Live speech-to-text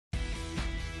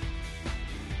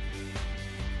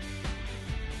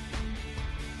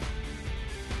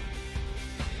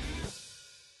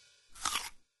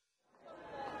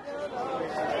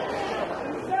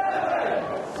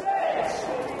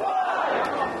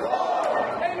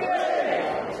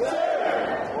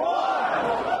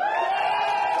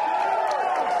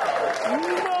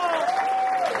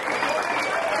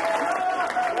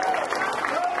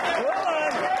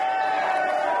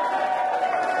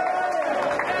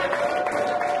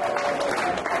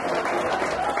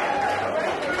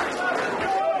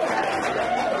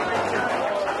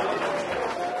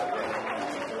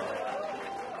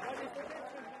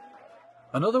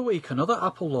Another week, another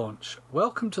Apple launch.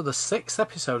 Welcome to the 6th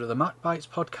episode of the MacBites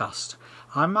podcast.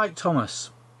 I'm Mike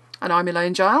Thomas. And I'm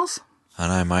Elaine Giles.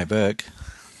 And I'm Mike Burke.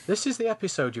 This is the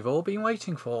episode you've all been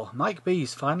waiting for. Mike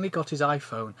B's finally got his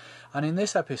iPhone, and in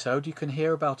this episode you can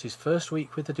hear about his first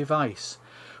week with the device.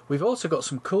 We've also got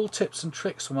some cool tips and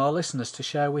tricks from our listeners to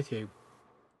share with you.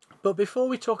 But before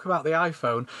we talk about the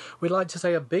iPhone, we'd like to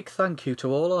say a big thank you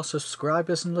to all our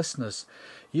subscribers and listeners.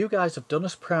 You guys have done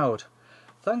us proud.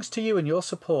 Thanks to you and your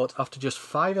support, after just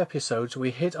 5 episodes we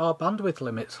hit our bandwidth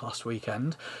limits last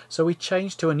weekend, so we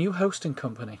changed to a new hosting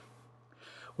company.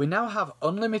 We now have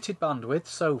unlimited bandwidth,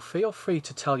 so feel free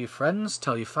to tell your friends,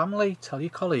 tell your family, tell your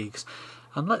colleagues,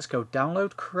 and let's go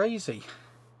download crazy.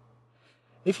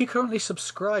 If you currently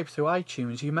subscribe through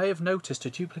iTunes, you may have noticed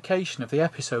a duplication of the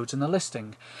episodes in the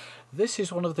listing. This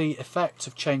is one of the effects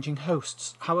of changing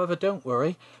hosts. However, don't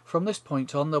worry, from this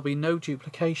point on there'll be no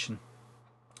duplication.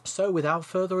 So without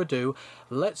further ado,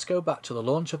 let's go back to the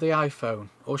launch of the iPhone.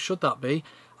 Or should that be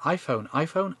iPhone.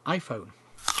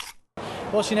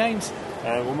 What's your names?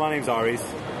 Well, my name's Aries.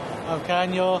 Okay,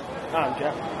 and you're? I'm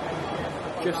Jeff.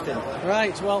 Justin.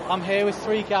 Right, well, I'm here with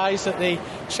 3 guys at the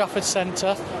Trafford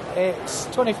Centre. It's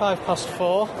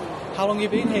 4:25. How long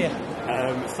have you been here?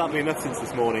 Sadly enough,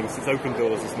 since open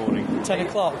doors this morning. 10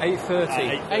 o'clock?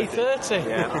 8:30. 8:30?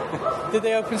 Yeah. Did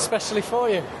they open specially for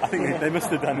you? I think they must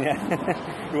have done,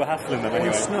 yeah. We were hassling them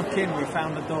anyway. We snuck in, we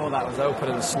found the door that was open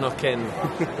and snuck in.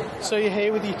 So you're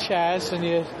here with your chairs and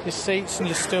your seats and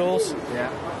your stools?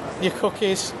 Yeah. Your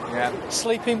cookies? Yeah.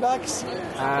 Sleeping bags?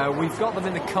 We've got them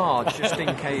in the car just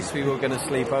in case we were going to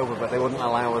sleep over, but they wouldn't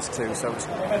allow us to, so it's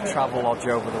a travel lodge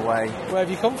over the way. Where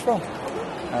have you come from?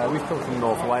 We've come from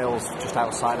North Wales, just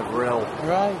outside of Rhyl.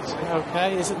 Right,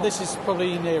 okay. This is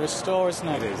probably your nearest store, isn't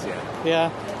it? It is, yeah.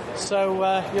 Yeah. So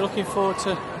you're looking forward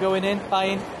to going in,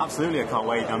 buying? Absolutely, I can't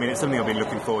wait. I mean, it's something I've been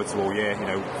looking forward to all year, you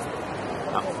know.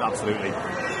 Absolutely.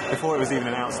 Before it was even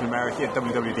announced in America at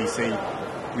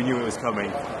WWDC, we knew it was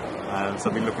coming. So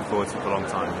I've been looking forward to it for a long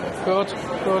time. Yeah. Good.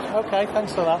 Okay,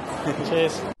 thanks for that.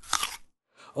 Cheers.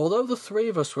 Although the 3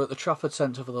 of us were at the Trafford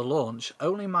Centre for the launch,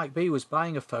 only Mike B was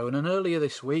buying a phone, and earlier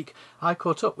this week I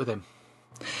caught up with him.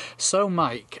 So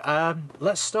Mike,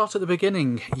 let's start at the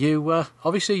beginning. You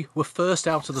obviously were first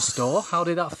out of the store. How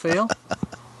did that feel?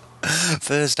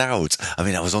 First out. I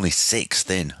mean, I was only 6th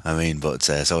in.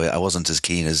 So I wasn't as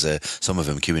keen as some of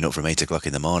them queuing up from 8 o'clock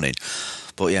in the morning.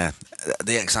 But yeah,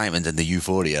 the excitement and the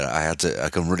euphoria. I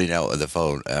come running out of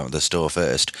the store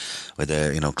first, with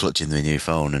clutching the new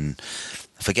phone and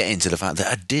forgetting to the fact that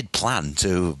I did plan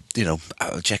to,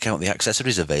 check out the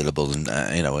accessories available and,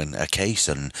 and a case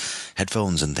and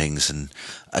headphones and things. And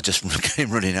I just came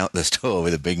running out the store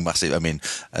with a big, massive,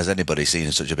 has anybody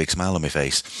seen such a big smile on my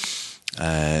face?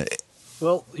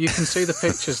 Well, you can see the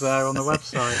pictures there on the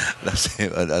website. That's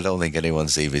it. I don't think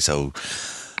anyone's seen me. So,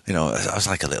 I was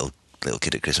like a little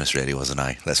kid at Christmas, really, wasn't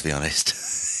I? Let's be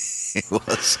honest. It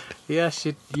was. Yes,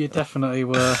 you definitely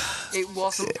were. It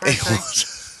wasn't pretty. It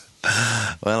was.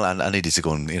 Well, I needed to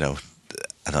go and,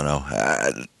 I don't know.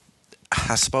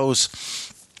 I suppose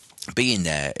being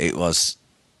there, it was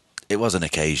an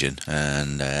occasion,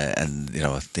 and there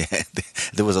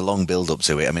was a long build up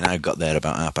to it. I mean, I got there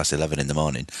about 11:30 in the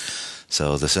morning,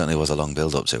 so there certainly was a long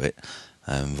build up to it.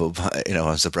 But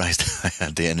I'm surprised I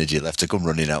had the energy left to come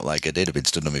running out like I did. I've been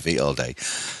stood on my feet all day,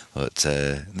 but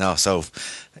no. So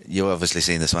you obviously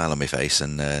seen the smile on my face,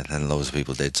 and loads of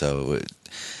people did. So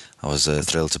I was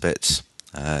thrilled to bits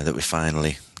that we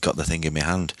finally got the thing in my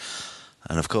hand.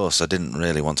 And of course, I didn't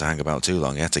really want to hang about too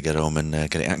long. I had to get home and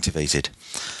get it activated.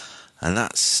 And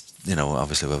that's,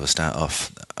 obviously where we start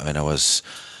off. I was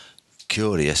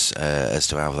curious as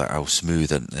to how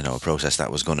smooth a process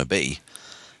that was going to be.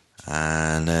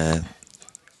 And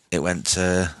it went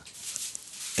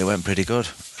pretty good,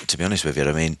 to be honest with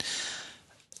you.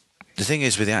 The thing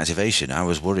is, with the activation, I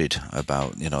was worried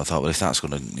about, I thought, well, if that's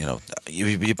going to,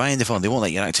 you're buying the phone, they won't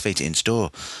let you activate it in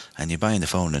store, and you're buying the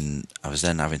phone, and I was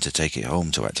then having to take it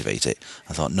home to activate it.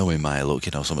 I thought, knowing my luck,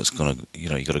 something's going to, you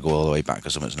got to go all the way back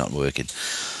because something's not working.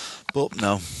 But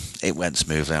no, it went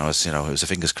smoothly. It was a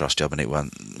fingers crossed job, and it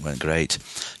went great.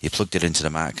 You plugged it into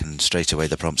the Mac, and straight away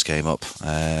the prompts came up.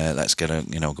 Let's go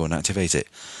and activate it.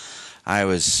 I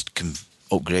was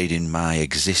upgrading my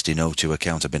existing O2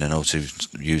 account. I've been an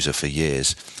O2 user for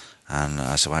years, and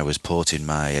so I was porting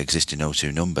my existing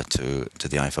O2 number to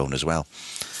the iPhone as well.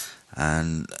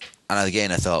 And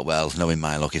again, I thought, well, knowing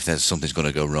my luck, if there's something's going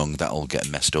to go wrong, that'll get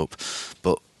messed up.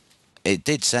 But it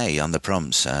did say on the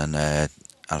prompts, and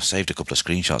I've saved a couple of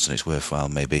screenshots, and it's worthwhile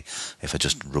maybe if I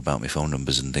just rub out my phone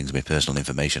numbers and things, my personal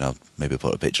information, I'll maybe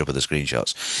put a picture up of the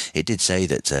screenshots. It did say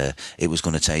that it was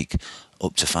going to take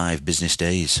up to 5 business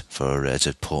days for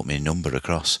to port my number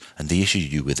across, and they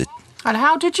issued you with a... And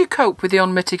how did you cope with the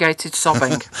unmitigated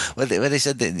sobbing? well, they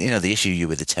said that, they issue you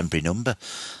with a temporary number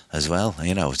as well,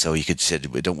 so you could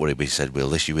said, don't worry, we said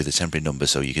we'll issue you with a temporary number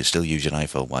so you can still use your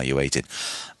iPhone while you're waiting.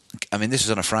 I mean, this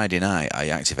was on a Friday night. I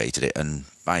activated it, and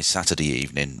by Saturday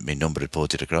evening, my number had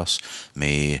ported across.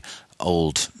 My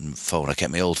old phone, I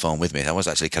kept my old phone with me. I was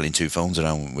actually carrying 2 phones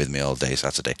around with me all day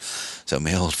Saturday. So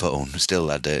my old phone still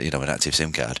had, an active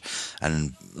SIM card.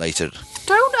 And later...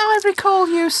 Don't I recall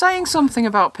you saying something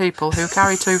about people who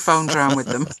carry 2 phones around with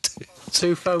them?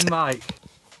 2-phone mic.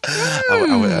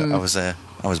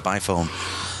 I was by phone.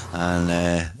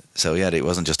 And... so yeah, it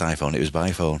wasn't just iPhone; it was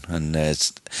by phone. And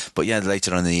but yeah,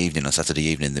 later on in the evening, on Saturday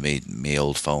evening, my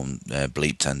old phone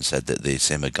bleeped and said that the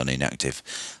SIM had gone inactive,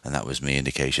 and that was my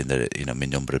indication that my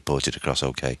number had ported across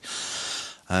okay.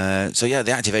 So yeah,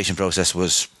 the activation process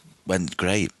went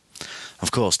great.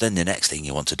 Of course, then the next thing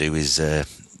you want to do is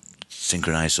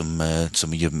synchronise some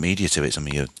of your media to it, some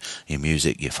of your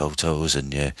music, your photos,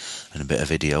 and a bit of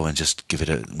video, and just give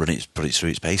it put it through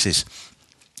its paces.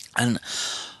 And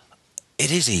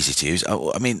it is easy to use.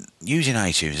 I mean, using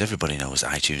iTunes, everybody knows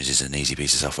that iTunes is an easy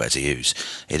piece of software to use.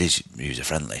 It is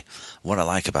user-friendly. What I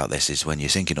like about this is when you're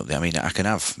syncing up I can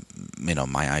have, my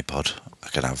iPod, I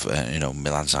can have, my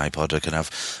lad's iPod, I can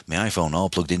have my iPhone all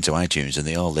plugged into iTunes, and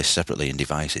they all list separately in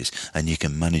devices, and you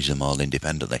can manage them all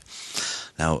independently.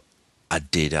 Now, I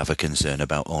did have a concern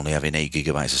about only having 8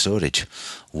 gigabytes of storage.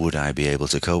 Would I be able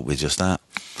to cope with just that?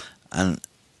 And,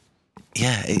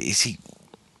 yeah,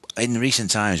 in recent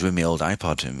times, with my old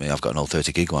iPod, I've got an old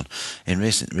 30 gig one. In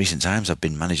recent times, I've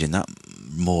been managing that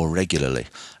more regularly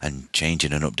and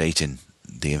changing and updating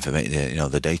the information,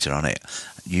 the data on it.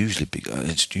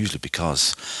 It's usually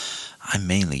because I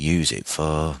mainly use it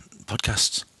for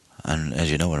podcasts, and as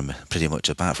you know, I'm pretty much,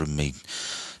 apart from me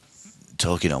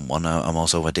talking on one, I'm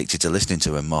also addicted to listening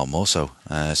to them more so.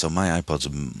 So my iPod's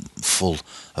full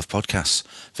of podcasts,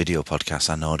 video podcasts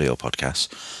and audio podcasts.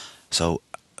 So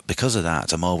because of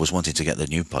that, I'm always wanting to get the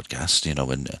new podcast, and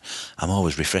I'm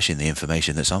always refreshing the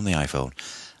information that's on the iPhone,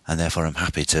 and therefore I'm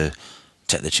happy to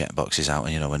take the check boxes out,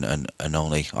 and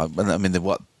only,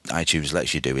 what iTunes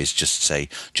lets you do is just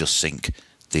sync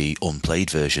the unplayed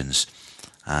versions,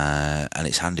 and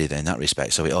it's handy in that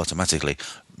respect, so it automatically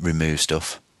removes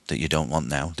stuff that you don't want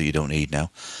now, that you don't need now,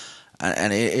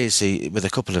 and it is, with a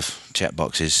couple of check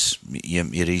boxes,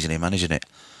 you're easily managing it.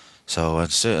 So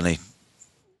I'd certainly...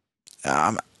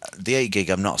 the 8 gig,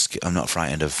 I'm not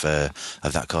frightened of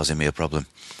that causing me a problem,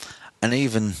 and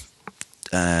even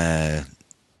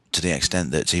to the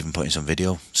extent that even putting some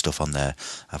video stuff on there,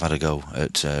 I've had a go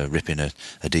at ripping a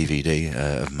DVD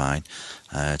of mine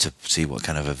to see what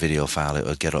kind of a video file it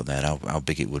would get on there, how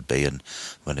big it would be, and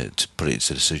when it put it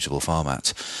to the suitable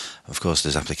format. Of course,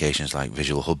 there's applications like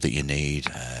Visual Hub that you need,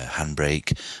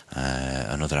 Handbrake,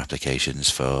 and other applications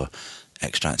for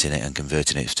extracting it and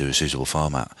converting it to a suitable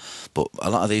format. But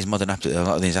a lot of these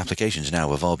applications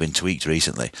now have all been tweaked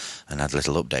recently and had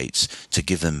little updates to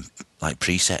give them like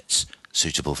presets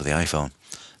suitable for the iPhone,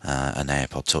 and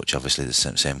AirPod Touch, obviously the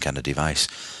same kind of device,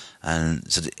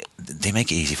 and so they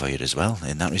make it easy for you as well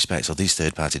in that respect. So these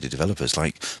third-party developers,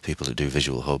 like people that do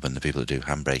Visual Hub and the people that do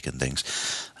Handbrake and things,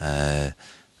 they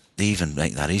even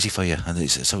make that easy for you, and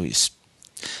it's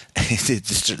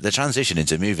the transition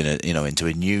into moving into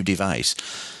a new device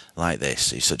like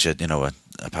this is such a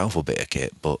powerful bit of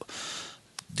kit, but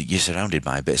you're surrounded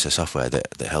by bits of software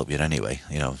that help you anyway,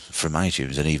 from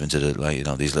iTunes, and even to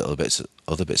these little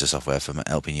other bits of software for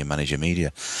helping you manage your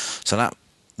media. So that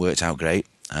worked out great.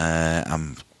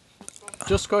 I'm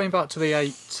just going back to the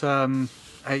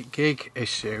 8 gig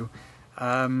issue.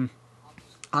 I'm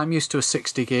used to a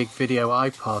 60 gig video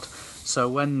iPod. So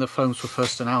when the phones were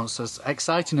first announced, as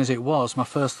exciting as it was, my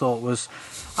first thought was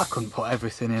I couldn't put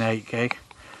everything in 8 gig.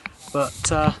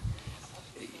 But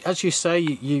as you say,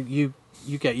 you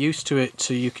get used to it,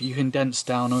 so you condense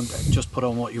down and just put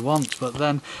on what you want. But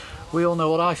then we all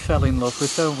know what I fell in love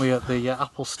with, don't we, at the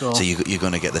Apple Store. So you're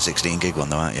going to get the 16 gig one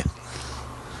though, aren't you?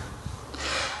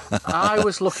 I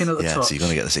was looking at the Touch. So you're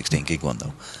going to get the 16 gig one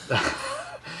though.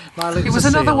 It was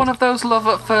another one of those love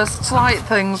at first sight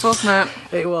things, wasn't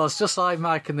it? It was, just like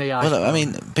Mike and the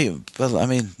iPhone. Well,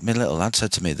 my little lad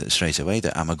said to me that straight away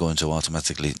that am I going to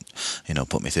automatically,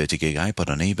 put my 30 gig iPod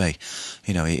on eBay?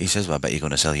 He says, well, I bet you're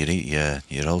going to sell your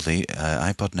old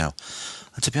iPod now.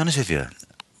 And to be honest with you,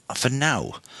 for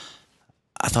now,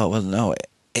 I thought, well, no,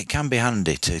 it can be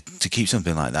handy to keep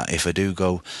something like that if I do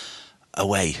go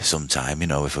away sometime,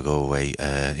 if I go away,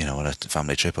 on a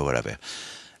family trip or whatever,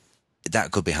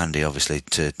 that could be handy, obviously,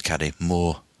 to carry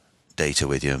more data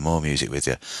with you, more music with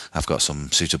you. I've got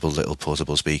some suitable little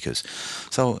portable speakers.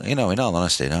 So, in all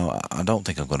honesty, I don't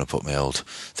think I'm going to put my old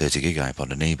 30 gig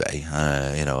iPod on eBay,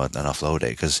 and offload it,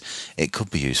 because it could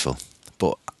be useful.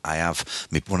 But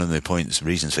one of the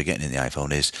reasons for getting in the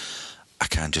iPhone is I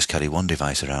can't just carry one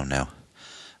device around now.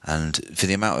 And for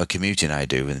the amount of commuting I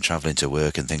do and travelling to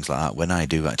work and things like that, when I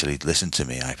do actually listen to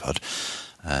my iPod,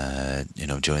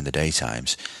 during the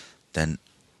daytimes, then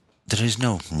there is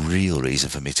no real reason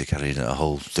for me to carry a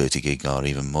whole 30 gig or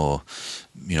even more,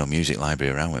 music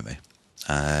library around with me.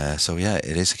 So yeah,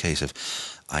 it is a case of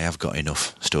I have got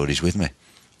enough storage with me.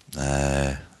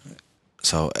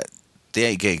 So the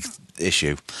 8 gig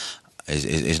issue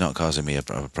is not causing me a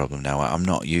problem now. I'm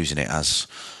not using it as,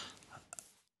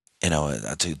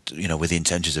 with the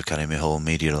intentions of carrying my whole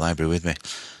media library with me.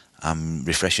 I'm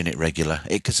refreshing it regular.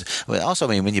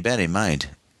 When you bear in mind,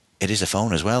 it is a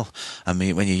phone as well. I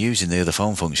mean, when you're using the other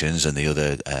phone functions and the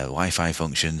other Wi-Fi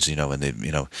functions, and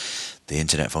the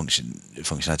internet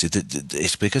functionality,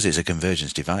 it's because it's a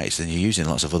convergence device. Then you're using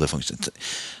lots of other functions.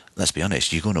 Let's be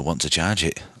honest, you're going to want to charge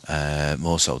it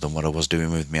more so than what I was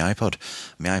doing with my iPod.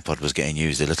 My iPod was getting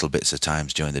used a little bits of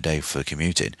times during the day for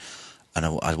commuting, and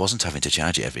I wasn't having to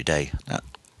charge it every day.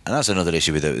 And that's another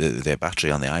issue with the battery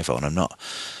on the iPhone. I'm not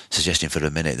suggesting for a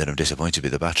minute that I'm disappointed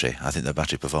with the battery. I think the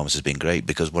battery performance has been great,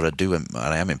 because what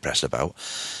I am impressed about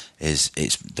is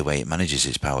it's the way it manages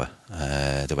its power,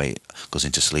 the way it goes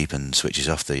into sleep and switches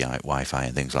off the Wi-Fi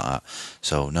and things like that.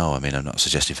 So no, I'm not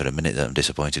suggesting for a minute that I'm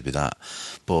disappointed with that.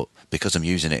 But because I'm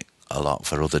using it a lot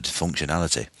for other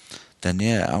functionality, then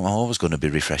yeah, I'm always going to be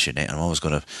refreshing it. I'm always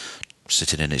going to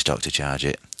sit it in its dock to charge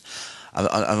it.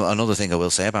 Another thing I will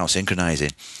say about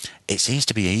synchronizing, it seems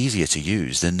to be easier to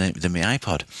use than my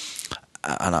iPod.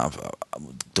 And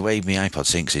the way my iPod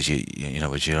syncs is,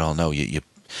 as you all know, you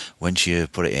once you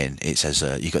put it in, it says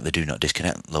you got the Do Not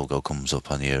Disconnect logo comes up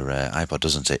on your iPod,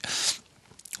 doesn't it?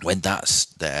 When that's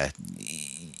there,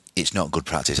 it's not good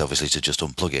practice, obviously, to just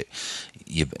unplug it.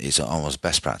 It's almost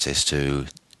best practice to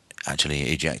actually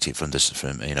eject it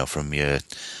from your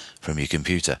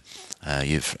computer.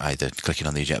 You've either clicking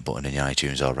on the eject button in your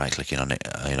iTunes or right clicking on it.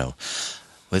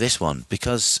 With this one,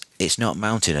 because it's not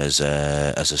mounted as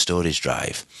a storage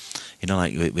drive.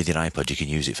 Like with your iPod, you can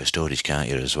use it for storage, can't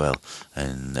you, as well,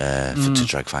 and to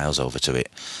drag files over to it.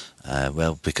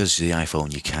 Well, because the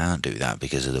iPhone, you can't do that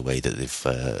because of the way that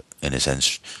they've, in a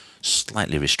sense,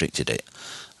 slightly restricted it.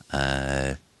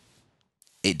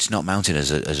 It's not mounted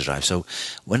as a drive. So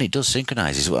when it does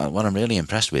synchronize, what I'm really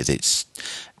impressed with,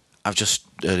 I've just,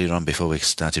 earlier on before we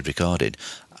started recording,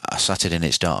 I sat it in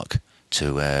its dock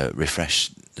to refresh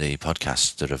the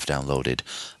podcasts that I've downloaded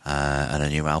and a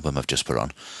new album I've just put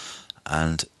on.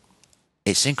 And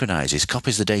it synchronises,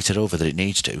 copies the data over that it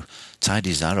needs to,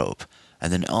 tidies that up,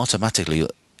 and then automatically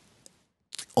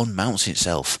unmounts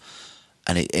itself.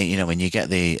 And when you get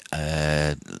the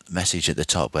message at the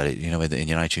top where in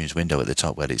your iTunes window at the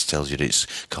top where it tells you that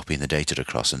it's copying the data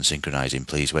across and synchronizing,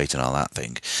 please wait and all that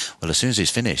thing. Well, as soon as it's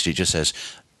finished, it just says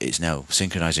it's now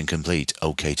synchronizing complete,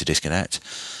 okay to disconnect.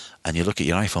 And you look at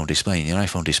your iPhone display, and your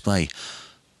iPhone display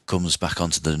comes back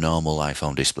onto the normal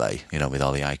iPhone display, with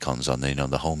all the icons on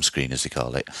the home screen, as they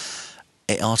call it.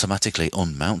 It automatically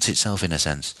unmounts itself, in a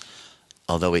sense.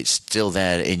 Although it's still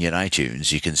there in your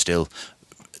iTunes, you can still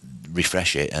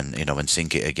refresh it and and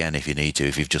sync it again if you need to,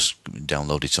 if you've just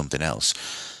downloaded something else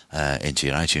into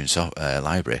your iTunes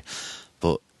library.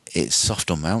 But it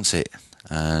soft unmounts it,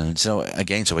 and so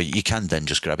you can then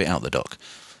just grab it out the dock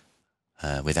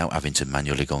without having to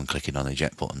manually go and clicking on the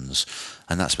eject buttons.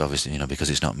 And that's obviously because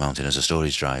it's not mounted as a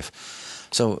storage drive.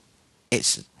 So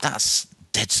that's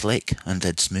dead slick and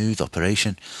dead smooth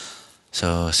operation.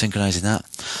 So synchronizing that.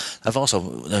 I've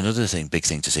also, another big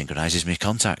thing to synchronize is my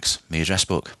contacts, my address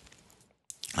book.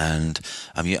 And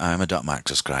I'm a .Mac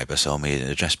subscriber, so my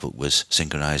address book was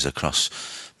synchronized across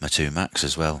my two Macs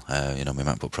as well. My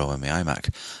MacBook Pro and my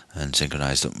iMac, and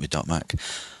synchronized up with .Mac.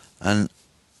 And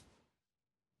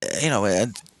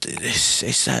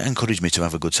it's encouraged me to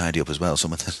have a good tidy up as well.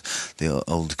 Some of the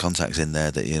old contacts in there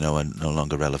that are no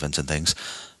longer relevant and things.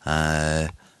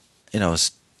 There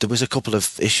was a couple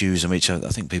of issues, which I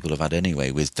think people have had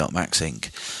anyway, with .Mac Sync,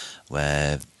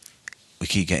 where we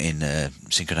keep getting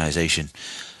synchronization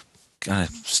kind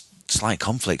of slight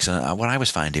conflicts. And what I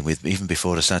was finding even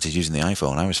before I started using the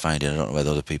iPhone, I don't know whether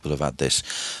other people have had this,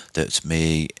 that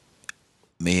me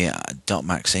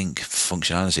 .Mac Sync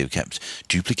functionality kept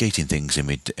duplicating things in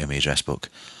my address book.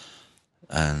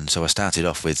 And so I started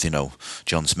off with,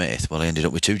 John Smith. Well, I ended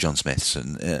up with 2 John Smiths,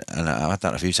 and I had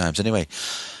that a few times. Anyway,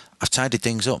 I've tidied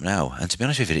things up now, and to be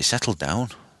honest with you, it's settled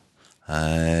down.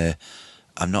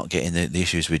 I'm not getting the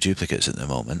issues with duplicates at the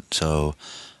moment, so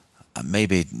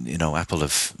maybe, Apple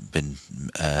have been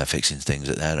fixing things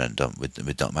at their end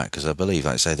with .Mac, because I believe,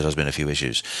 like I say, there has been a few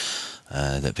issues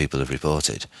that people have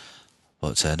reported.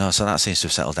 But no, so that seems to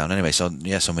have settled down anyway. So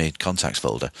yes, on my contacts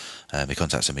folder, my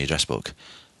contacts in my address book,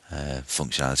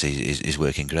 functionality is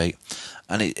working great,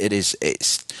 and it's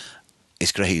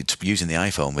great using the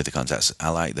iPhone with the contacts. I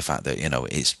like the fact that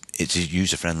it's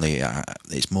user friendly.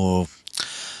 It's more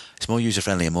user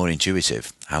friendly and more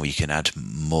intuitive. How you can add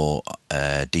more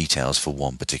details for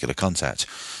one particular contact.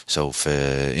 So for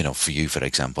you, for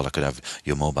example, I could have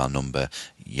your mobile number,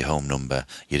 your home number,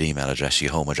 your email address,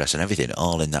 your home address, and everything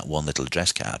all in that one little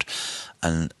address card,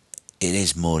 and it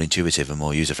is more intuitive and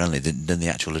more user-friendly than the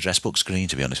actual address book screen,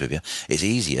 to be honest with you. It's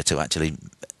easier to actually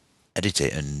edit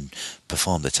it and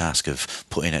perform the task of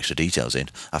putting extra details in.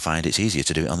 I find it's easier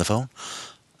to do it on the phone.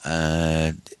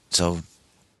 So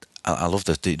I love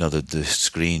the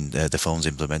screen, the phone's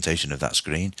implementation of that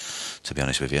screen, to be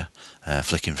honest with you.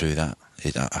 Flicking through that,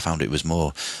 I found it was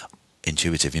more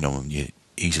intuitive,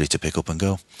 easily to pick up and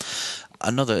go.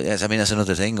 That's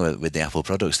another thing with the Apple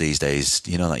products these days.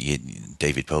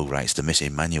 David Pogue writes the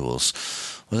missing manuals.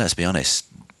 Well, let's be honest,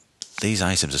 these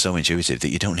items are so intuitive that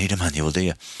you don't need a manual, do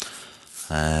you?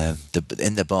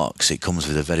 In the box, it comes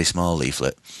with a very small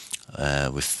leaflet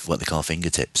with what they call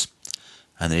fingertips,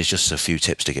 and there's just a few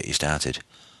tips to get you started.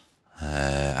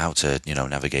 How to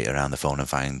navigate around the phone and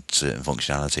find certain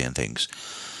functionality and things.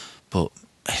 But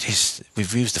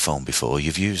we've used the phone before.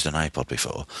 You've used an iPod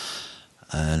before.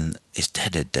 And it's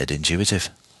dead intuitive.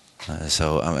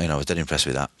 So I was dead impressed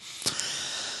with that.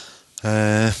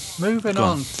 Moving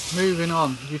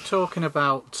on. You're talking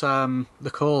about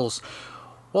the calls.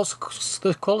 What's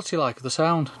the quality like of the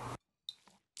sound?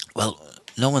 Well,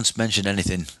 no one's mentioned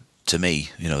anything to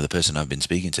me. The person I've been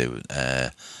speaking to,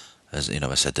 has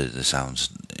said that the sound's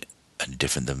any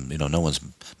different than no one's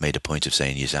made a point of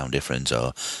saying you sound different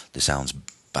or the sound's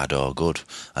bad or good.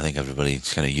 I think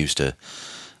everybody's kind of used to.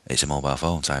 It's a mobile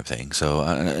phone type thing, so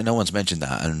no one's mentioned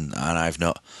that, and I've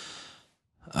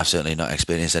certainly not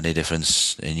experienced any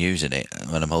difference in using it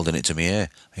when I'm holding it to my ear,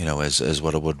 as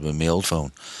what I would with my old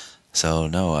phone. So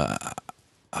no,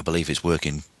 I believe it's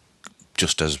working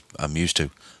just as I'm used to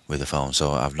with the phone.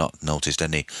 So I've not noticed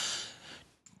anything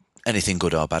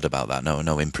good or bad about that.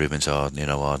 No improvements or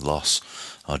or loss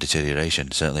or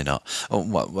deterioration. Certainly not. Oh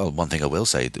well, one thing I will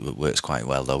say that works quite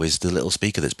well though is the little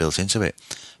speaker that's built into it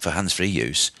for hands-free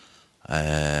use.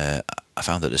 I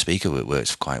found that the speaker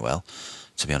works quite well,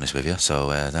 to be honest with you. So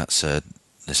that's the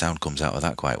sound comes out of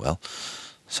that quite well.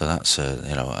 So that's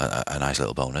a nice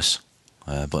little bonus.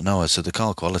 But no, so the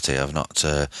call quality, I've not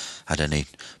had any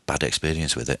bad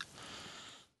experience with it.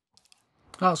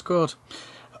 That's good.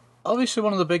 Obviously,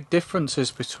 one of the big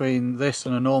differences between this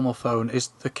and a normal phone is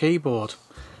the keyboard.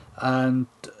 And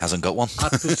hasn't got one. I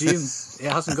presume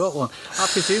it hasn't got one. I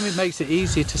presume it makes it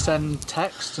easier to send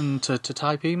text and to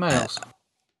type emails.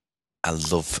 I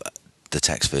love the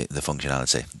text, the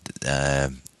functionality,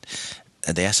 and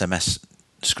the SMS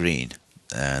screen,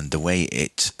 and the way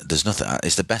there's nothing.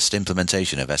 It's the best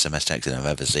implementation of SMS texting I've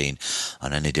ever seen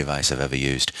on any device I've ever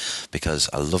used, because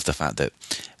I love the fact that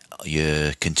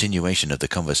your continuation of the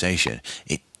conversation,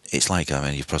 it's like,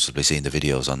 you've possibly seen the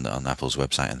videos on Apple's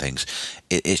website and things.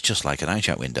 It's just like an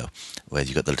iChat window where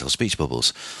you've got the little speech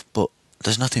bubbles. But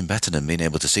there's nothing better than being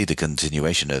able to see the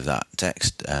continuation of that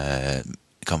text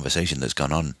conversation that's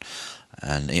gone on.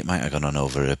 And it might have gone on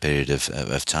over a period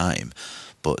of time,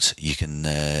 but you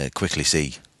can quickly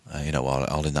see,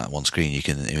 all in that one screen, you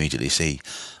can immediately see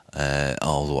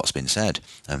all what's been said,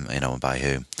 and by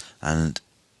whom.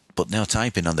 But now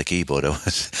typing on the keyboard,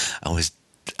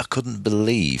 I couldn't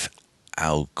believe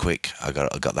how quick I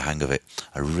got the hang of it.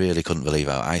 I really couldn't believe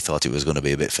how I thought it was going to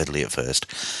be a bit fiddly at first,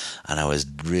 and I was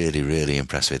really, really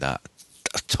impressed with that.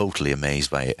 Totally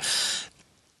amazed by it.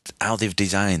 How they've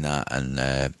designed that,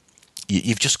 and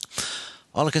you've just.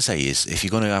 All I can say is, if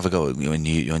you're going to have a go when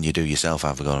you do yourself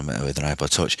have a go with an iPod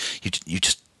Touch, you've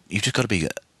just got to be,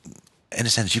 in a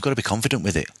sense, you've got to be confident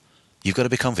with it. You've got to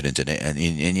be confident in it and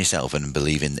in yourself, and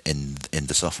believe in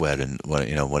the software and what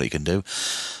it can do.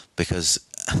 Because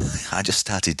I just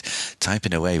started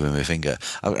typing away with my finger.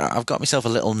 I've got myself a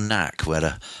little knack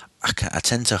where I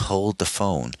tend to hold the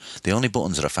phone. The only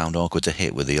buttons that I found awkward to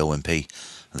hit were the O and P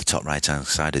on the top right hand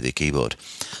side of the keyboard.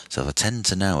 So I tend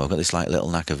to now, I've got this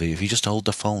little knack of, if you just hold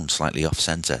the phone slightly off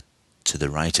centre to the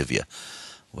right of you,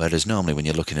 Whereas normally when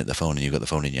you're looking at the phone and you've got the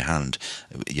phone in your hand,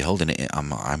 you're holding it.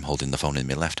 I'm holding the phone in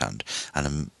my left hand, and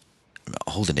I'm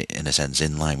holding it in a sense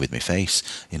in line with my face,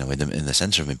 in the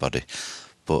centre of my body.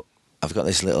 But I've got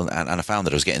this little, and I found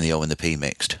that I was getting the O and the P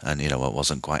mixed, and I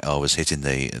wasn't quite always hitting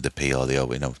the P or the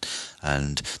O,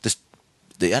 and this.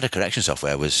 The error correction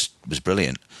software was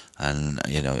brilliant, and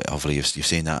hopefully you've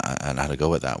seen that and had a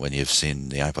go at that when you've seen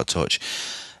the iPod Touch.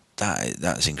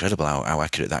 That's incredible how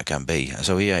accurate that can be.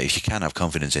 So yeah, if you can have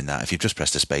confidence in that, if you've just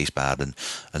pressed the space bar and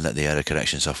let the error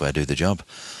correction software do the job.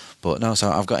 But no,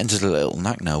 so I've got into the little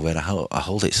knack now where I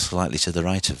hold it slightly to the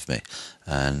right of me,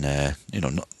 and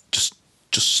not just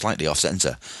slightly off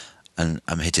centre, and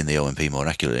I'm hitting the O and P more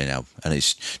accurately now, and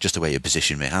it's just the way you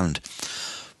position my hand.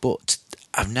 But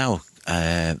I've now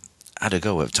had a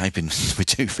go at typing with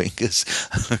 2 fingers.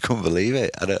 I couldn't believe it.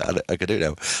 I could do it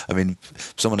now. I mean,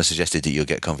 someone has suggested that you'll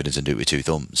get confidence and do it with 2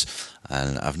 thumbs,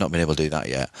 and I've not been able to do that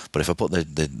yet. But if I put the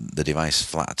device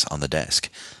flat on the desk,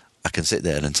 I can sit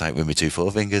there and type with my 2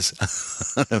 forefingers.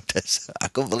 I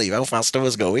couldn't believe how fast I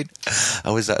was going.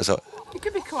 I was that so. You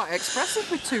could be quite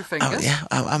expressive with 2 fingers. Yeah,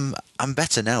 I'm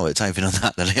better now at typing on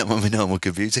that than I am on my normal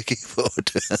computer keyboard.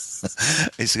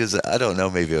 It's because I don't know.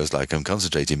 Maybe I was I'm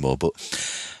concentrating more, but.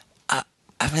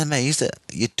 I'm amazed that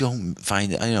you don't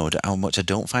find how much I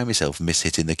don't find myself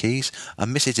mishitting the keys.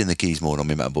 I'm mishitting the keys more on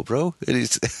my MacBook Pro.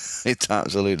 It's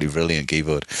absolutely brilliant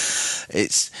keyboard.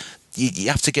 You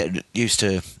have to get used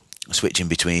to switching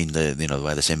between the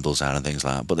where the symbols are and things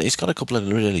like that. But it's got a couple of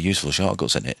really useful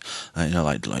shortcuts in it.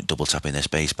 Like double tapping the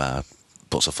space bar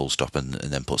puts a full stop and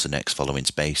then puts the next following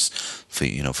space for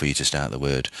you to start the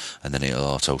word, and then it'll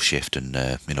auto shift and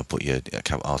put your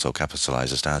auto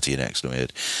capitalize the start of your next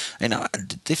word.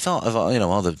 They thought of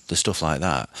all the stuff like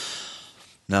that.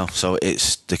 No, so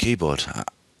it's the keyboard,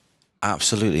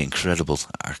 absolutely incredible.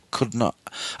 I could not.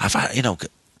 I've had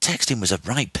texting was a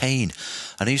right pain,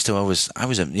 and I was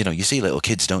you see little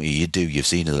kids, don't you? You've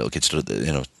seen a little kid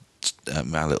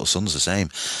my little son's the same.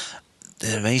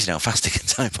 They're amazing how fast they can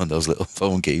type on those little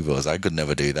phone keyboards. I could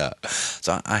never do that.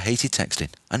 So I hated texting.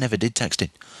 I never did texting.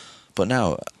 But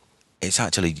now it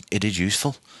is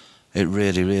useful. It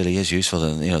really, really is useful,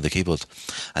 the keyboard.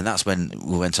 And that's when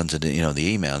we went on to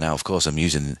the email. Now, of course, I'm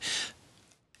using...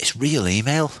 It's real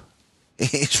email.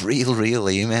 It's real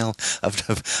email. I've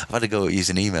had to go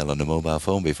using email on the mobile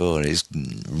phone before, and it's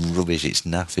rubbish. It's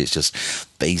naff. It's just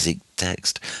basic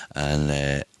text.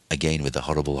 And... again, with the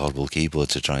horrible keyboard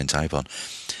to try and type on.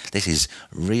 This is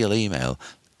real email,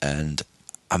 and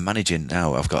I'm managing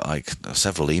now. I've got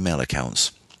several email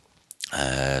accounts.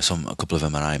 A couple of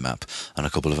them are IMAP, and a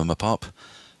couple of them are POP,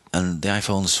 and the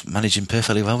iPhone's managing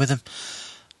perfectly well with them.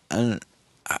 And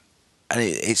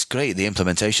it's great, the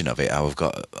implementation of it. I've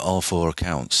got all 4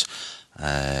 accounts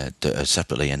that are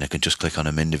separately, and I can just click on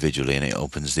them individually, and it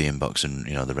opens the inbox and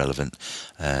the relevant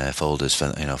folders for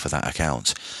that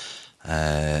account.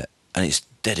 And it's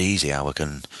dead easy how I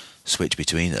can switch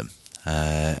between them,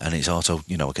 and it's auto.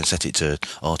 I can set it to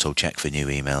auto check for new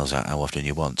emails how often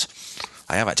you want.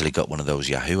 I have actually got one of those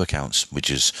Yahoo accounts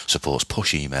which supports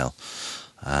push email,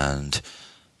 and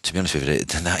to be honest with you,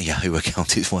 that Yahoo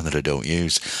account is one that I don't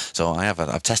use. So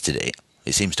I've tested it.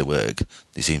 It seems to work.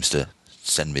 It seems to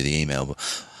send me the email, but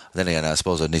then again, I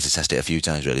suppose I need to test it a few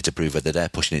times really to prove whether they're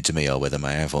pushing it to me or whether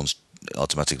my iPhone's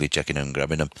automatically checking and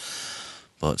grabbing them.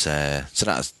 But so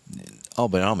that's all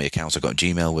my accounts. I've got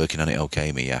Gmail working on it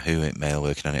okay, my Yahoo Mail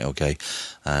working on it okay,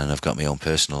 and I've got my own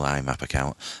personal IMAP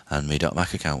account and my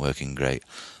 .Mac account working great,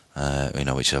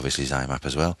 which obviously is IMAP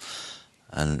as well.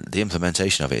 And the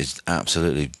implementation of it is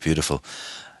absolutely beautiful,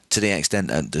 to the extent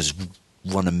that there's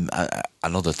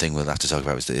another thing we'll have to talk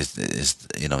about is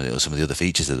some of the other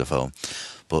features of the phone,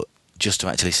 but just to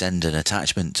actually send an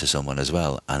attachment to someone as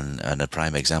well. And a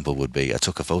prime example would be, I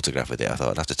took a photograph with it. I thought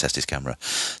I'd have to test this camera.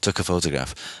 Took a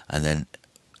photograph, and then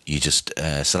you just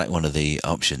select one of the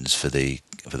options for the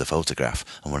photograph,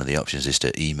 and one of the options is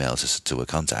to email to a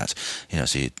contact.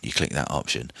 So you click that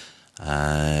option,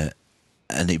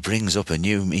 and it brings up a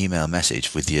new email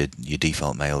message with your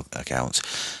default mail account.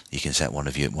 You can set one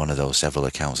of those several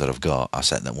accounts that I've got. I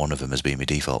set that one of them as being my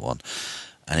default one.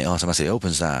 And it automatically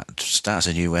opens that, starts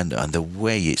a new window, and the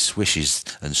way it swishes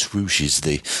and swooshes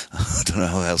I don't know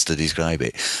how else to describe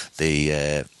it,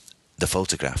 the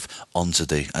photograph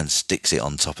and sticks it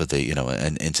on top of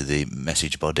and into the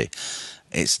message body.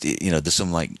 It's, there's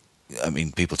some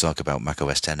people talk about Mac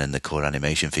OS X and the core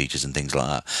animation features and things like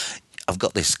that. I've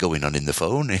got this going on in the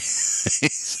phone.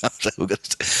 It's a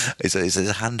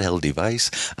handheld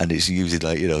device, and it's using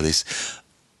this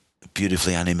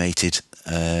beautifully animated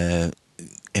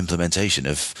implementation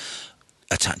of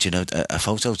attaching a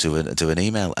photo to an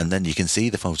email, and then you can see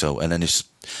the photo, and then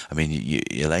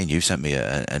Elaine, you sent me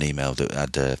an email that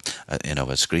had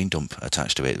a screen dump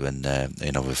attached to it when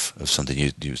of something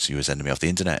you were sending me off the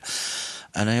internet,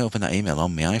 and I opened that email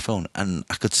on my iPhone, and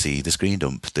I could see the screen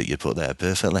dump that you put there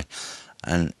perfectly,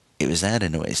 and it was there.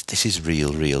 And this is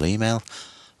real email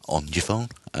on your phone,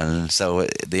 and so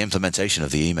the implementation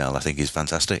of the email I think is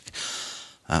fantastic,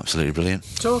 absolutely brilliant.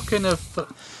 Talking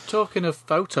of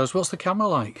photos, what's the camera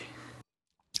like?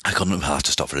 I'll have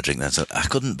to stop for a drink then. So I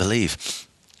couldn't believe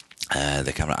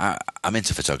the camera. I'm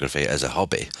into photography as a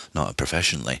hobby, not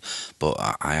professionally, but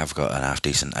I have got an half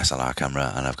decent SLR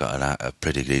camera, and I've got a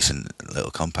pretty decent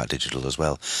little compact digital as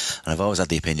well. And I've always had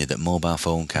the opinion that mobile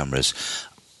phone cameras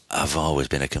have always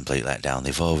been a complete letdown.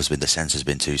 They've always been, the sensor's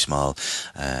been too small,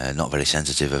 not very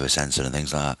sensitive of a sensor and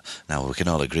things like that. Now, we can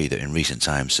all agree that in recent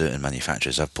times, certain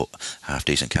manufacturers have put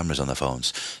half-decent cameras on their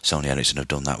phones. Sony Ericsson have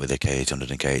done that with the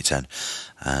K800 and K810,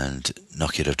 and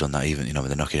Nokia have done that even, with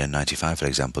the Nokia N95, for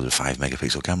example, with a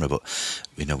 5-megapixel camera, but,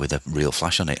 with a real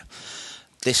flash on it.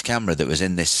 This camera that was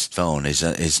in this phone is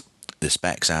the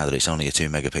specs are that it's only a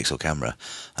 2-megapixel camera,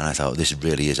 and I thought this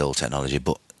really is old technology,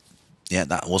 but yeah,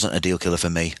 that wasn't a deal killer for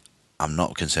me. I'm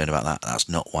not concerned about that. That's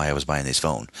not why I was buying this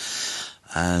phone.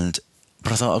 But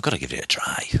I thought, I've got to give it a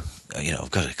try. I've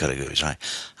got to give it a try.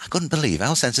 I couldn't believe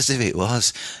how sensitive it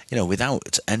was.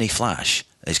 Without any flash,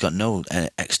 it's got no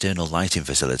external lighting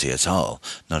facility at all.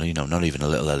 Not even a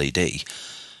little LED.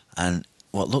 And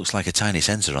what looks like a tiny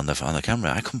sensor on the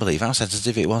camera, I couldn't believe how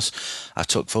sensitive it was. I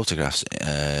took photographs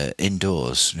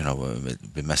indoors.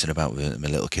 Been messing about with my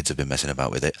little kids have been messing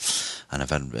about with it, and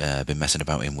I've been messing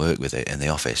about in work with it in the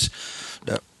office.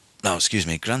 No, excuse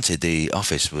me. Granted, the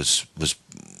office was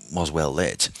well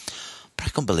lit, but I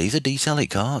couldn't believe the detail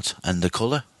it caught, and the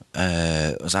colour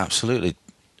was absolutely.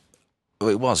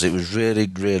 It was really,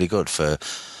 really good for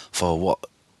what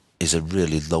is a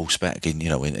really low spec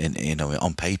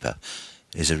on paper.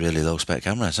 Is a really low spec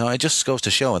camera. So it just goes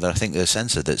to show that I think the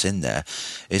sensor that's in there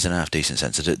is an half decent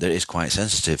sensor that is quite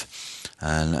sensitive,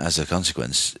 and as a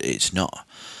consequence it's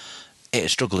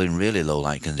struggled in really low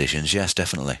light conditions, yes,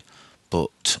 definitely,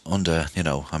 but under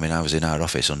I was in our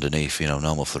office underneath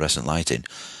normal fluorescent lighting.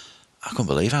 I couldn't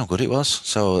believe how good it was.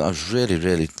 So I was really,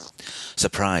 really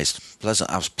surprised.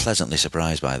 I was pleasantly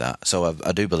surprised by that. So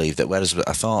I do believe that, whereas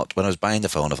I thought, when I was buying the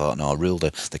phone, I thought, no, I'll rule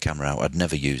the camera out. I'd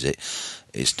never use it.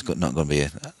 It's not going to be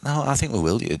no, I think we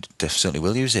will. Definitely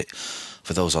will use it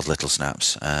for those odd little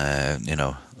snaps,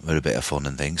 with a bit of fun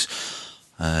and things.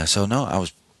 So no, I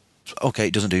was, okay,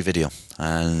 it doesn't do video.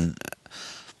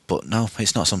 But no,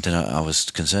 it's not something I was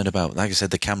concerned about. Like I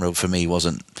said, the camera for me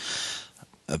wasn't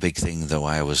a big thing, though.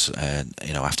 I was,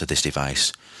 after this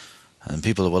device, and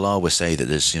people will always say that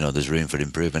there's room for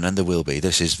improvement, and there will be.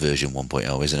 This is version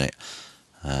 1.0, isn't it?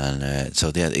 And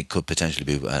so yeah, it could potentially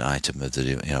be an item of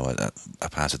the a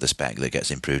part of the spec that gets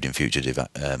improved in future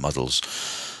models.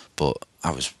 But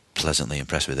I was pleasantly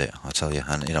impressed with it, I tell you.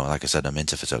 And like I said, I'm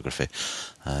into photography,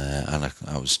 and I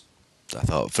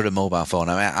thought, for a mobile phone,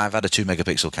 I've had a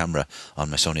 2-megapixel camera on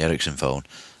my Sony Ericsson phone,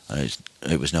 and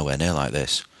it was nowhere near like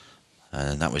this.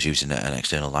 And that was using an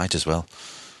external light as well.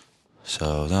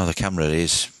 So no, the camera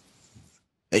it's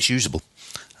usable,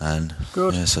 and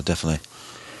good. Yeah, so definitely.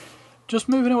 Just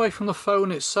moving away from the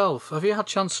phone itself, have you had a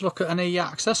chance to look at any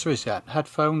accessories yet?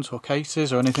 Headphones or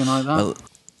cases or anything like that? Well,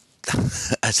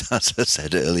 as I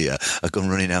said earlier, I've gone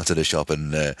running out of the shop,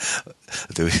 and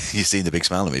you've seen the big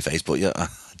smile on my face, but yeah, I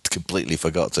completely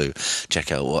forgot to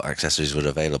check out what accessories were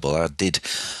available. I did,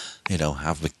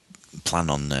 have a plan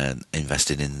on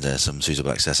investing in some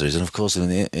suitable accessories, and of course,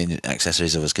 in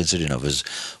accessories I was considering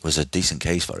was a decent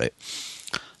case for it,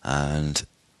 and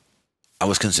I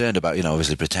was concerned about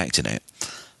obviously protecting it,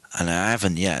 and I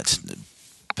haven't yet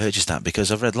purchased that,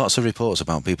 because I've read lots of reports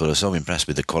about people who are so impressed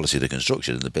with the quality of the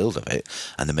construction and the build of it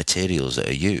and the materials that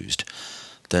are used.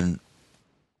 Then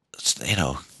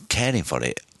caring for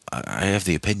it, I have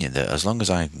the opinion that as long as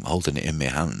I'm holding it in my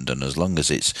hand, and as long as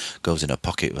it goes in a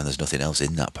pocket when there's nothing else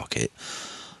in that pocket,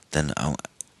 then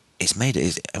it's made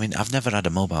it. I've never had a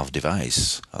mobile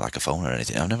device like a phone or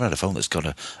anything. I've never had a phone that's got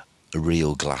a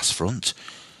real glass front.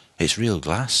 It's real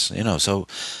glass, so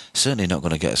certainly not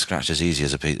going to get a scratch as easy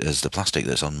as the plastic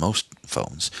that's on most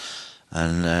phones.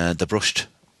 And the brushed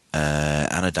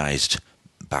anodized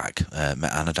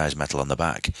metal on the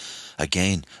back,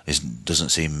 again, doesn't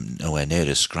seem nowhere near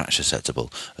as scratch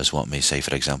susceptible as what say,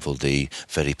 for example, the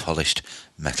very polished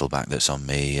metal back that's on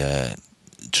my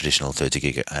traditional 30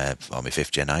 gig or my 5th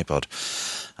gen iPod.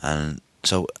 And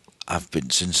so I've been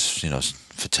since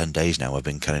for 10 days now. I've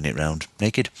been carrying it around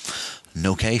naked,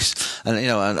 no case. And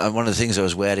and one of the things I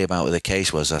was wary about with the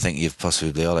case was, I think you've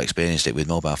possibly all experienced it with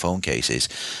mobile phone cases,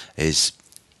 is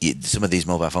some of these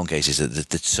mobile phone cases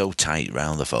they're so tight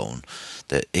round the phone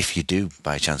that if you do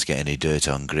by chance get any dirt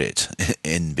on grit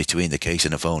in between the case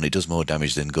and the phone, it does more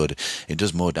damage than good. It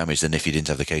does more damage than if you didn't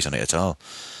have the case on it at all,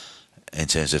 in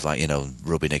terms of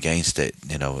rubbing against it,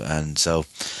 and so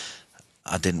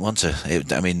I didn't want to.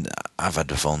 I've had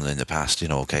the phone in the past,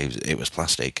 okay, it was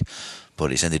plastic,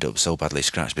 but it's ended up so badly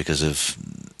scratched because of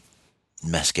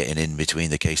mess getting in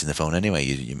between the case and the phone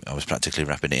anyway. I was practically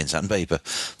wrapping it in sandpaper.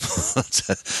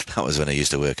 That was when I used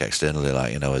to work externally,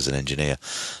 as an engineer.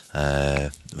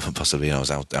 Possibly, I was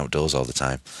outdoors all the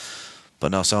time.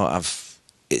 But no, so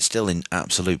it's still in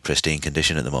absolute pristine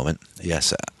condition at the moment.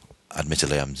 Yes,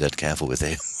 admittedly, I'm dead careful with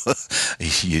it.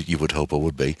 you would hope I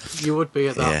would be. You would be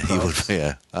at that. Yeah, you would be.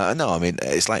 Yeah. No, I mean,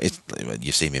 it's like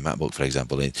you've seen my MacBook, for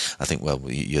example. I think, well,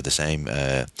 you're the same.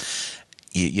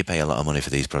 You pay a lot of money for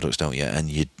these products, don't you? And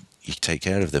you take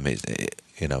care of them.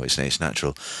 It's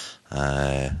natural.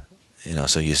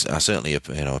 So I certainly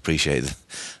appreciate it.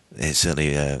 It's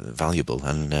certainly valuable,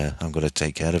 and I'm going to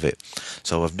take care of it.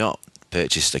 So I've not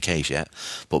purchased a case yet,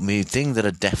 but the thing that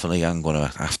I definitely am going to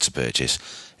have to purchase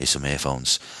is some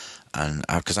earphones. And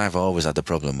because I've always had the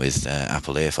problem with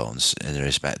Apple earphones, in the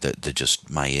respect that they're just,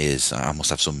 my ears, I must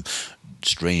have some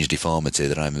strange deformity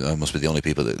that I must be the only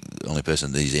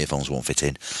person that these earphones won't fit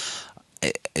in.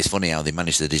 It's funny how they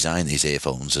managed to design these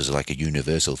earphones as like a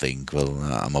universal thing. Well,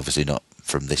 I'm obviously not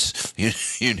from this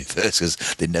universe, because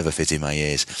they never fit in my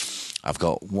ears. I've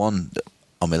got one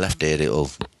on my left ear, it'll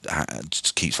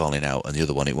just keeps falling out, and the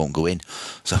other one, it won't go in.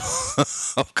 So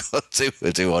I've got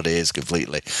two odd ears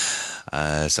completely.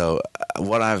 So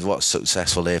what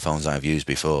successful earphones I've used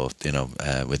before,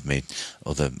 with my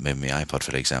iPod,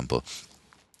 for example,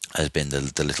 has been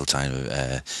the little tiny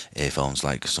earphones,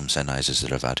 like some Sennheisers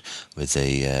that I've had with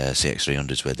the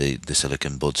CX300s, where the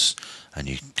silicon buds, and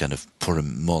you kind of put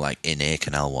them more like in-ear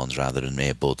canal ones rather than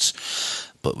ear buds.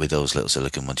 But with those little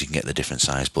silicon ones, you can get the different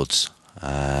size buds.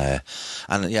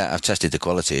 And yeah, I've tested the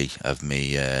quality of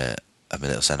my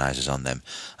little Sennheisers on them,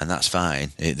 and that's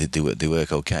fine. They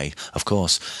work okay. Of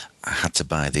course, I had to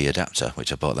buy the adapter,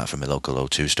 which I bought that from a local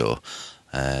O2 store.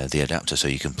 The adapter, so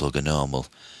you can plug a normal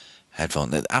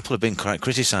headphone. Apple have been quite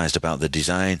criticised about the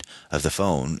design of the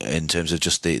phone in terms of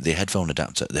just the headphone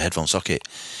adapter, the headphone socket.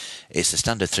 It's the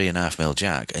standard 3.5mm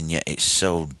jack, and yet it's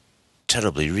so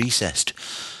terribly recessed.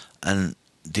 And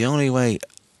the only way,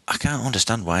 I can't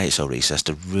understand why it's so recessed.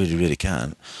 I really, really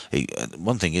can't.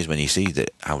 One thing is, when you see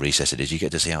how recessed it is, you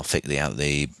get to see how thick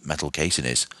the metal casing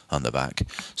is on the back.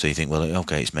 So you think, well,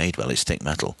 okay, it's made well, it's thick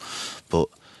metal, but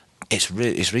it's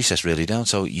recessed really down.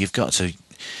 So you've got to.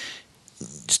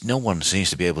 No one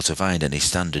seems to be able to find any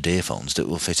standard earphones that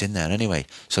will fit in there anyway.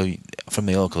 So from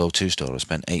the local O2 store, I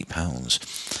spent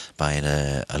 £8 buying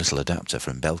a little adapter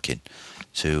from Belkin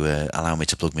to allow me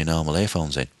to plug my normal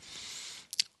earphones in.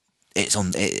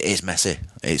 It's messy,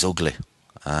 it's ugly,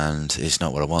 and it's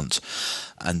not what I want.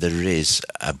 And there is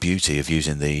a beauty of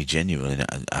using the genuine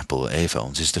Apple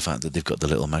earphones, is the fact that they've got the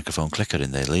little microphone clicker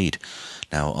in their lead.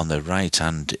 Now, on the right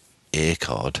hand ear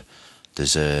cord,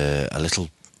 there's a little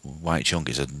white chunk.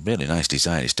 It's a really nice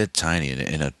design. It's dead tiny,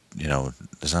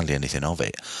 there's hardly anything of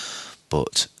it,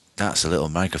 but that's a little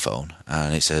microphone,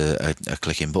 and it's a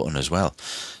clicking button as well.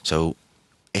 So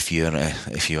if you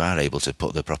are able to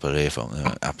put the proper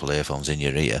Apple earphones in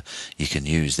your ear, you can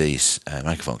use these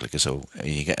microphone clickers. So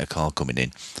you get a call coming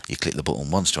in, you click the button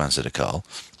once to answer the call,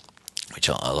 which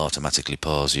will automatically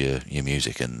pause your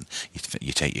music, and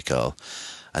you take your call.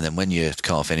 And then when your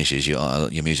call finishes, your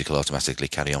music will automatically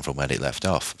carry on from where it left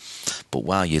off. But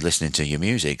while you're listening to your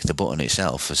music, the button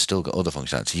itself has still got other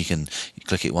functionality. You can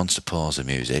click it once to pause the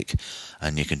music,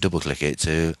 and you can double click it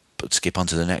to skip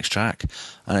onto the next track.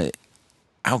 And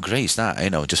how great is that,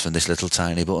 just from this little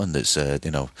tiny button that's, in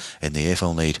the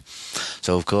earphone lead.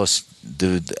 So, of course,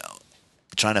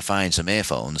 trying to find some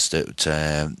earphones that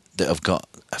have got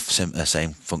the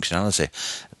same functionality,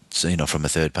 so, from a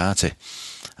third party.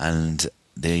 And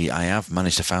I have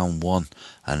managed to find one,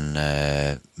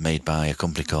 and made by a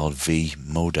company called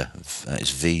V-Moda.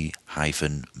 It's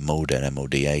V-Moda,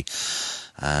 M-O-D-A.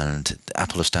 And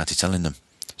Apple have started selling them.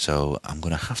 So I'm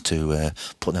going to have to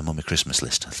put them on my Christmas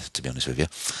list, to be honest with you.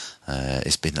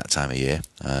 It's been that time of year.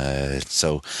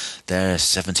 So they're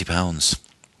 £70.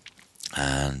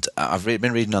 And I've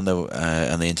been reading on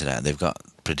the internet. They've got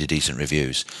pretty decent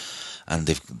reviews. And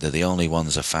they're the only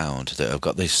ones I've found that have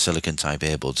got these silicon type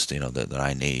earbuds, that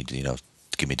I need,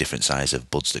 give me different size of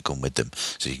buds that come with them,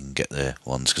 so you can get the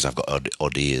ones, because I've got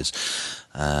odd ears.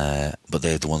 But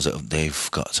they're the ones that they've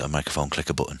got a microphone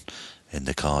clicker button in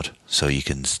the card, so you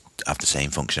can have the same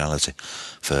functionality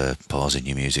for pausing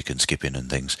your music and skipping and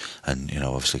things. And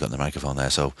obviously got the microphone there,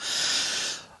 so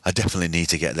I definitely need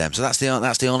to get them. So that's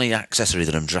the only accessory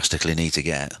that I'm drastically need to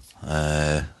get.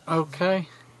 Okay.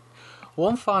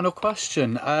 One final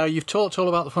question. You've talked all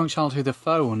about the functionality of the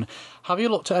phone. Have you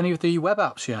looked at any of the web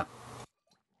apps yet?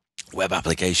 Web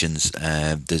applications.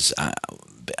 There's,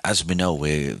 as we know,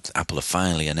 Apple have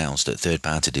finally announced that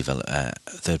third-party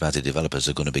developers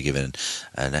are going to be given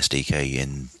an SDK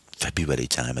in February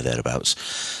time or thereabouts.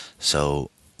 So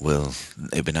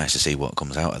it'd be nice to see what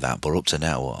comes out of that. But up to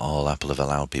now, all Apple have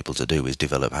allowed people to do is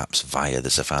develop apps via the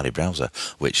Safari browser,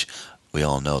 which we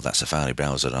all know that Safari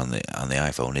browser on the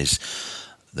iPhone is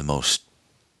the most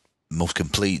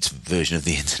complete version of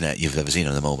the internet you've ever seen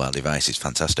on a mobile device. It's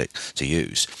fantastic to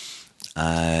use.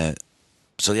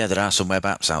 So yeah, there are some web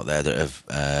apps out there that have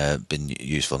been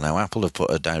useful. Now, Apple have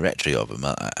put a directory of them,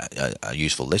 a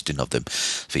useful listing of them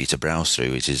for you to browse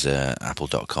through, which is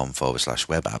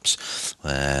apple.com/web apps.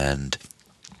 And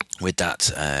with that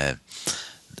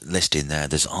listing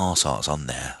there's all sorts on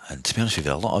there. And to be honest with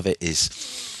you, a lot of it is,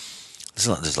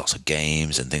 there's lots of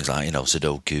games and things like,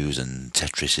 Sudokus and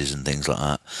Tetrises and things like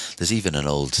that. There's even an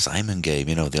old Simon game,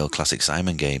 the old classic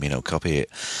Simon game, Copy It.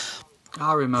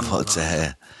 I remember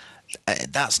that.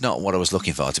 That's not what I was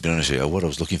looking for, to be honest with you. What I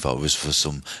was looking for was for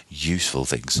some useful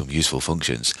things, some useful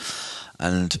functions.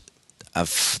 And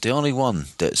the only one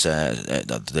that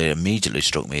immediately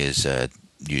struck me as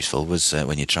useful was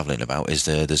when you're travelling about, is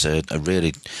there's a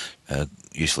really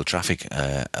useful traffic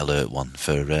alert one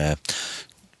for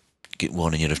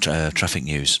warning you of traffic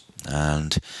news.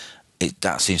 And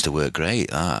that seems to work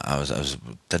great. I was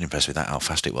dead impressed with that, how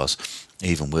fast it was,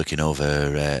 even working over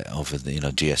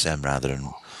the GSM rather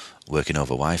than working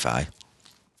over Wi-Fi.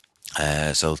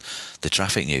 So the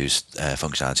traffic news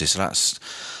functionality. So that's,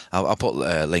 I'll put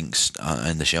links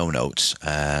in the show notes.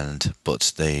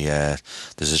 But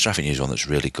there's a traffic news one that's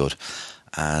really good,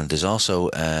 and there's also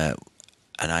an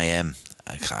IM.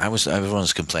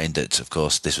 Everyone's complained that, of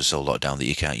course, this was so locked down that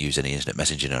you can't use any instant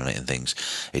messaging on it and things.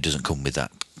 It doesn't come with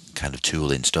that kind of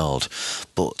tool installed.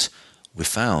 But we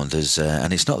found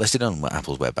and it's not listed on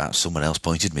Apple's web apps. Someone else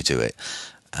pointed me to it.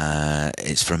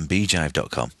 It's from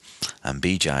bjive.com, and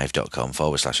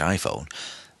bjive.com/iPhone.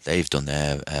 They've done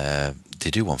they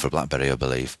do one for BlackBerry, I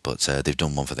believe, but they've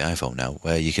done one for the iPhone now,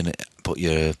 where you can put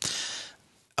a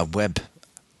web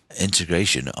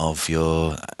integration of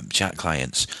your chat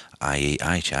clients, i.e.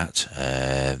 iChat,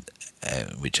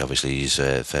 which obviously is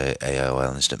for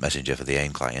AOL Instant Messenger for the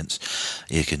AIM clients.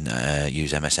 You can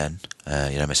use MSN,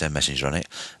 your MSN Messenger on it,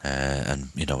 and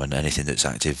and anything that's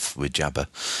active with Jabber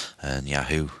and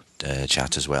Yahoo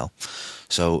chat as well.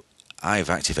 So I've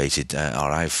activated,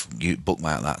 or I've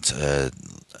bookmarked that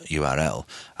URL.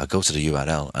 I go to the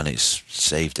URL and it's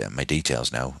saved my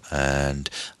details now, and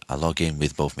I log in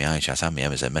with both my iChat and my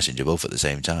MSN Messenger both at the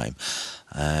same time,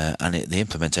 and the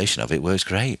implementation of it works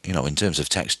great, in terms of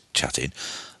text chatting,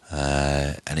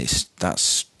 and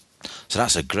that's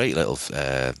a great little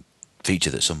feature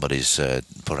that somebody's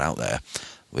put out there,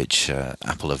 which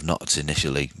Apple have not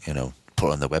initially,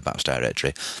 put on the web apps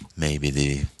directory. Maybe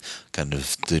they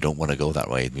don't want to go that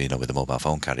way, with the mobile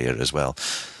phone carrier as well,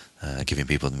 giving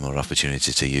people more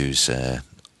opportunity to use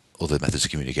other methods of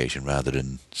communication rather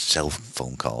than cell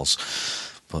phone calls.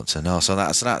 But no, so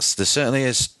that's there certainly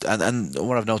is, and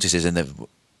what I've noticed is in the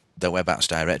web apps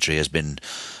directory has been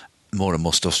more and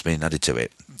more stuff's been added to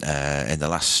it. In the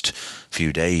last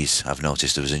few days, I've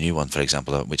noticed there was a new one, for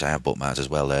example, which I have bookmarked as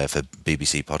well, for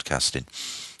BBC podcasting.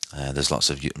 There's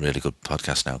lots of really good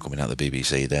podcasts now coming out of the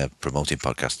BBC. They're promoting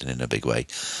podcasting in a big way,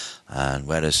 and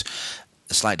whereas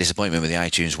a slight disappointment with the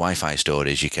iTunes Wi-Fi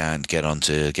storage, you can't get on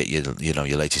to get your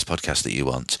latest podcast that you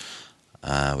want,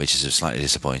 which is slightly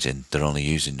disappointing. They're only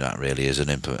using that really as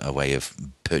a way of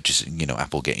purchasing,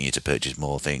 Apple getting you to purchase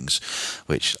more things,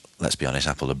 which, let's be honest,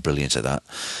 Apple are brilliant at that.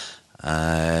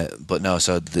 But no,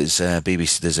 so there's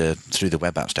BBC, through the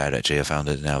web apps directory, I found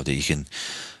it now that you can,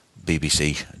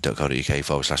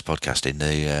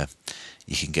 bbc.co.uk/podcasting,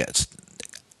 you can get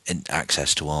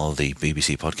access to all the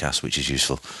BBC podcasts, which is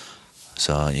useful.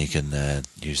 So you can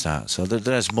use that. So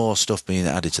there's more stuff being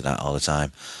added to that all the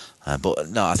time. But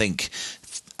no, I think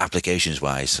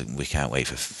applications-wise, we can't wait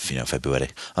for February.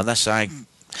 Unless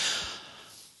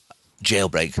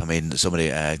jailbreak. I mean,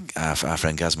 somebody, our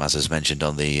friend Gazmaz has mentioned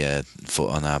on the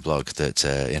on our blog that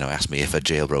asked me if I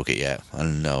jailbroke it yet.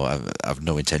 And no, I've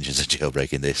no intentions of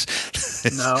jailbreaking this.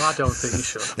 No, I don't think you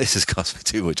should. This has cost me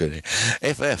too much money.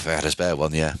 If I had a spare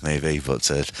one, yeah, maybe, but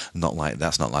that's not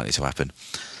likely to happen.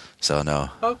 So no.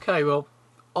 Okay, well,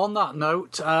 on that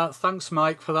note, thanks,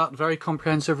 Mike, for that very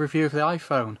comprehensive review of the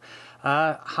iPhone.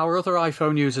 How are other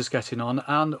iPhone users getting on?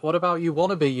 And what about you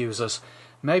wannabe users?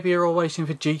 Maybe you're all waiting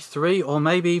for G3, or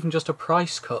maybe even just a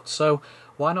price cut. So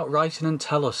why not write in and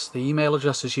tell us? The email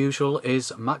address, as usual,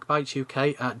 is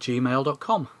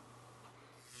macbitesuk@gmail.com.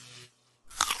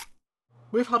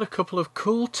 We've had a couple of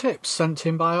cool tips sent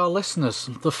in by our listeners.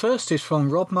 The first is from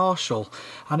Rob Marshall,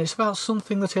 and it's about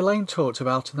something that Elaine talked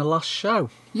about in the last show.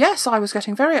 Yes, I was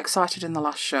getting very excited in the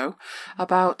last show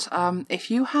about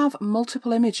if you have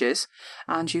multiple images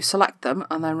and you select them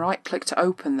and then right-click to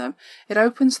open them, it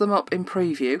opens them up in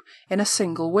preview in a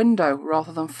single window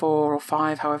rather than 4 or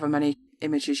 5, however many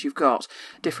images you've got,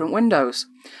 different windows.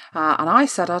 And I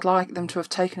said I'd like them to have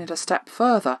taken it a step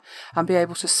further and be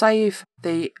able to save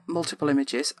the multiple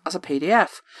images as a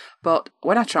PDF. But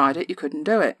when I tried it, you couldn't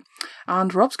do it.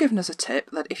 And Rob's given us a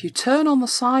tip that if you turn on the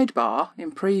sidebar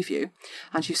in preview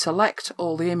and you select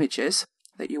all the images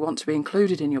that you want to be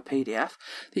included in your PDF,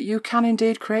 that you can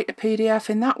indeed create a PDF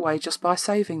in that way just by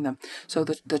saving them. So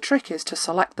the trick is to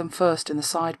select them first in the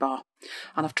sidebar.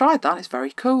 And I've tried that, it's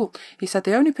very cool. He said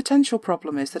the only potential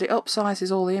problem is that it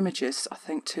upsizes all the images, I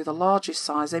think, to the largest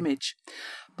size image.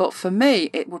 But for me,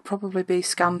 it would probably be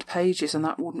scanned pages, and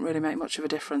that wouldn't really make much of a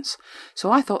difference.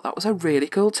 So I thought that was a really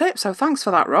cool tip, so thanks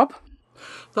for that, Rob.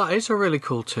 That is a really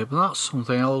cool tip, and that's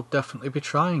something I'll definitely be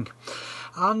trying.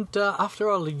 And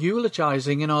after our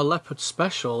eulogising in our Leopard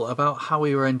special about how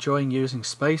we were enjoying using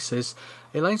Spaces,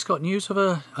 Elaine's got news of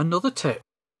another tip.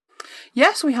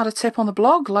 Yes, we had a tip on the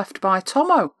blog left by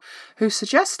Tomo, who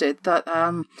suggested that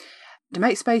to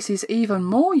make Spaces even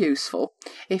more useful,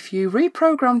 if you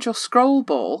reprogrammed your scroll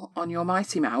ball on your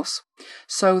Mighty Mouse,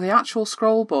 so the actual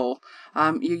scroll ball,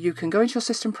 you can go into your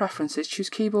system preferences, choose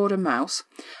keyboard and mouse,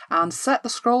 and set the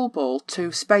scroll ball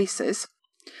to Spaces.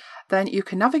 Then you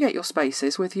can navigate your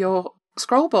Spaces with your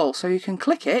scroll ball, so you can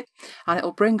click it and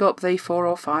it'll bring up the 4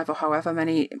 or 5 or however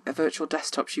many virtual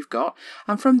desktops you've got,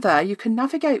 and from there you can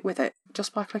navigate with it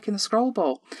just by clicking the scroll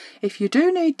ball. If you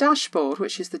do need dashboard,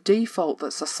 which is the default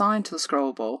that's assigned to the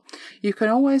scroll ball, you can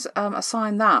always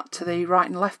assign that to the right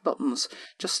and left buttons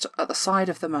just at the side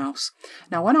of the mouse.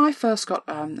 Now when I first got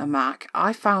a Mac,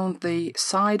 I found the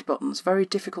side buttons very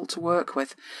difficult to work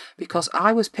with because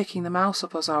I was picking the mouse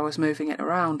up as I was moving it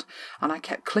around and I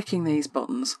kept clicking these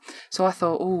buttons. So I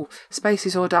thought,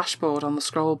 Spaces or dashboard on the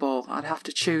scroll ball, I'd have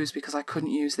to choose because I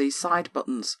couldn't use these side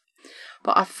buttons.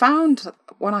 But I found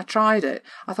when I tried it,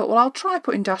 I thought, I'll try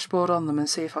putting dashboard on them and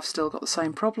see if I've still got the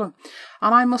same problem.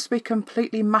 And I must be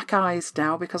completely Macized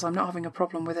now because I'm not having a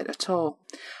problem with it at all.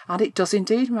 And it does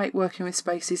indeed make working with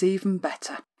Spaces even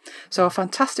better. So a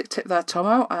fantastic tip there,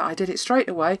 Tomo. I did it straight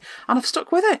away and I've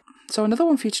stuck with it. So another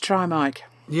one for you to try, Mike.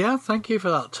 Yeah, thank you for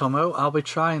that, Tomo. I'll be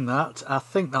trying that. I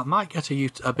think that might get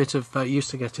a bit of used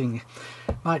to getting,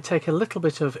 might take a little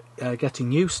bit of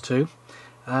getting used to,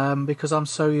 because I'm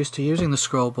so used to using the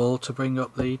scroll ball to bring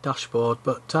up the dashboard.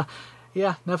 But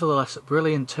yeah, nevertheless, a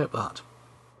brilliant tip that.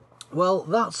 Well,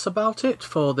 that's about it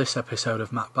for this episode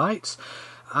of MacBites.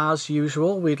 As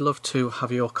usual, we'd love to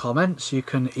have your comments. You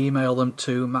can email them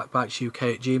to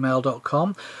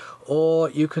macbitesuk@gmail.com, or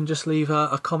you can just leave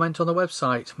a comment on the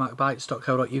website,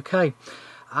 macbites.co.uk.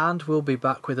 And we'll be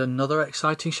back with another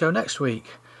exciting show next week.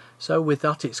 So with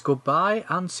that, it's goodbye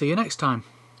and see you next time.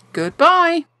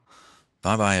 Goodbye.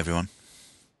 Bye-bye, everyone.